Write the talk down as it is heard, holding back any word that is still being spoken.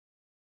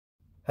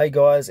Hey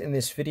guys, in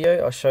this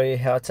video I'll show you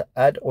how to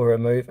add or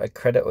remove a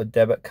credit or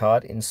debit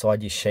card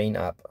inside your Shein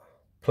app.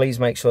 Please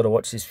make sure to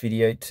watch this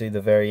video to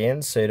the very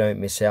end so you don't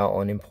miss out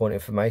on important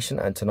information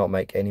and to not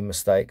make any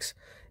mistakes.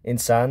 In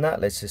saying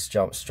that, let's just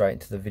jump straight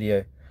into the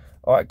video.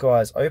 Alright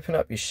guys, open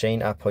up your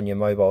Shein app on your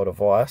mobile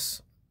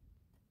device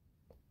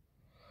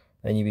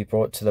and you'll be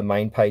brought to the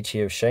main page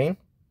here of Shein.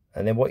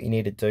 And then what you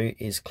need to do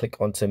is click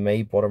onto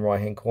me, bottom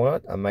right hand corner,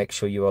 and make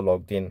sure you are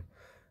logged in.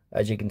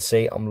 As you can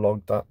see, I'm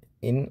logged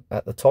in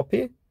at the top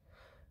here.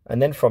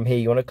 And then from here,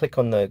 you want to click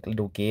on the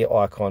little gear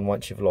icon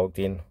once you've logged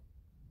in.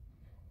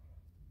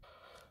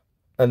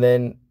 And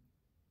then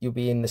you'll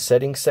be in the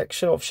settings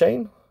section of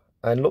Shein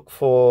and look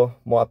for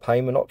my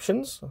payment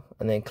options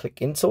and then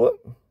click into it.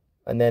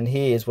 And then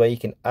here is where you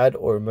can add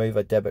or remove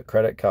a debit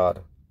credit card.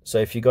 So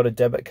if you've got a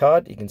debit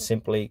card, you can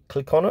simply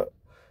click on it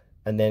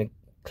and then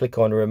click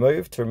on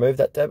remove to remove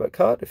that debit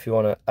card. If you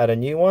want to add a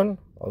new one,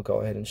 I'll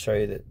go ahead and show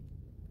you the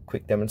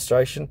quick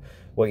demonstration.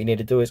 What you need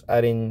to do is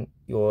add in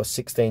your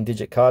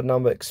 16-digit card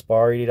number,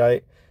 expiry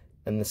date,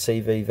 and the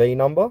CVV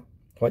number.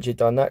 Once you've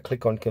done that,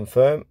 click on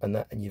confirm,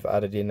 and you've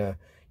added in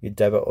your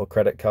debit or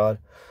credit card.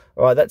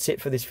 Alright, that's it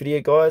for this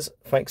video, guys.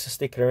 Thanks for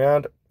sticking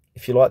around.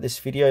 If you like this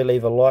video,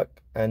 leave a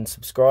like and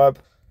subscribe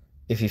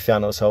if you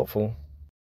found it was helpful.